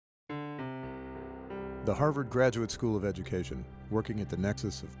the Harvard Graduate School of Education, working at the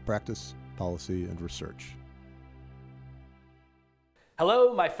nexus of practice, policy, and research.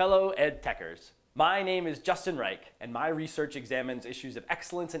 Hello, my fellow EdTechers. My name is Justin Reich, and my research examines issues of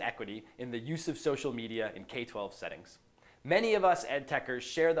excellence and equity in the use of social media in K-12 settings. Many of us EdTechers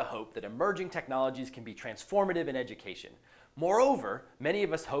share the hope that emerging technologies can be transformative in education. Moreover, many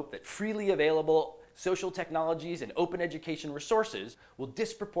of us hope that freely available social technologies and open education resources will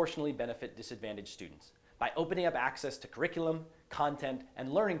disproportionately benefit disadvantaged students by opening up access to curriculum, content,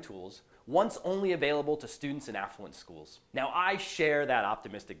 and learning tools once only available to students in affluent schools. Now, I share that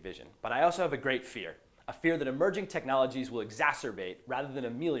optimistic vision, but I also have a great fear, a fear that emerging technologies will exacerbate rather than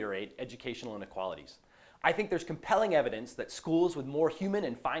ameliorate educational inequalities. I think there's compelling evidence that schools with more human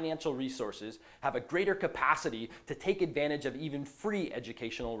and financial resources have a greater capacity to take advantage of even free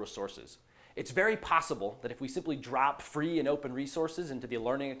educational resources. It's very possible that if we simply drop free and open resources into the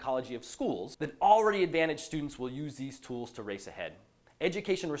learning ecology of schools, then already advantaged students will use these tools to race ahead.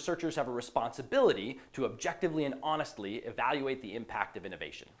 Education researchers have a responsibility to objectively and honestly evaluate the impact of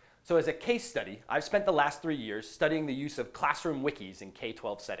innovation. So as a case study, I've spent the last 3 years studying the use of classroom wikis in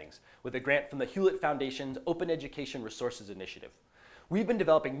K-12 settings with a grant from the Hewlett Foundation's Open Education Resources Initiative. We've been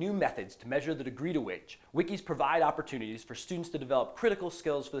developing new methods to measure the degree to which wikis provide opportunities for students to develop critical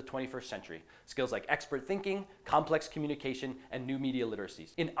skills for the 21st century, skills like expert thinking, complex communication, and new media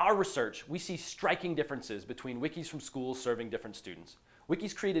literacies. In our research, we see striking differences between wikis from schools serving different students.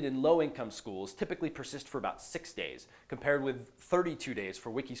 Wikis created in low-income schools typically persist for about 6 days, compared with 32 days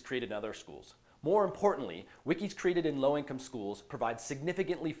for wikis created in other schools. More importantly, wikis created in low-income schools provide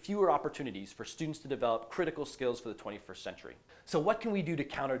significantly fewer opportunities for students to develop critical skills for the 21st century. So what can we do to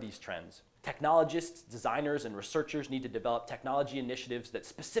counter these trends? Technologists, designers, and researchers need to develop technology initiatives that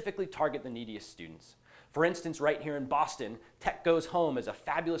specifically target the neediest students. For instance, right here in Boston, Tech Goes Home is a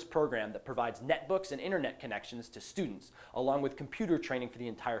fabulous program that provides netbooks and internet connections to students, along with computer training for the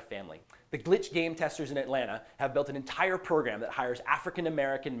entire family. The Glitch game testers in Atlanta have built an entire program that hires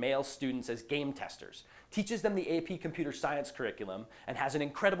African-American male students as game testers, teaches them the AP computer science curriculum, and has an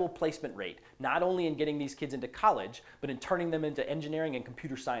incredible placement rate, not only in getting these kids into college, but in turning them into engineering and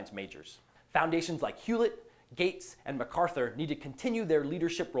computer science majors. Foundations like Hewlett, Gates, and MacArthur need to continue their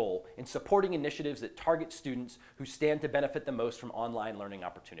leadership role in supporting initiatives that target students who stand to benefit the most from online learning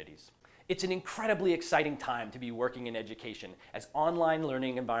opportunities. It's an incredibly exciting time to be working in education as online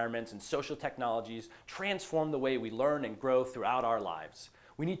learning environments and social technologies transform the way we learn and grow throughout our lives.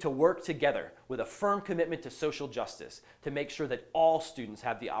 We need to work together with a firm commitment to social justice to make sure that all students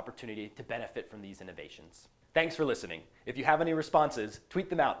have the opportunity to benefit from these innovations. Thanks for listening. If you have any responses, tweet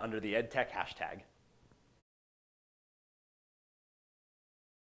them out under the EdTech hashtag.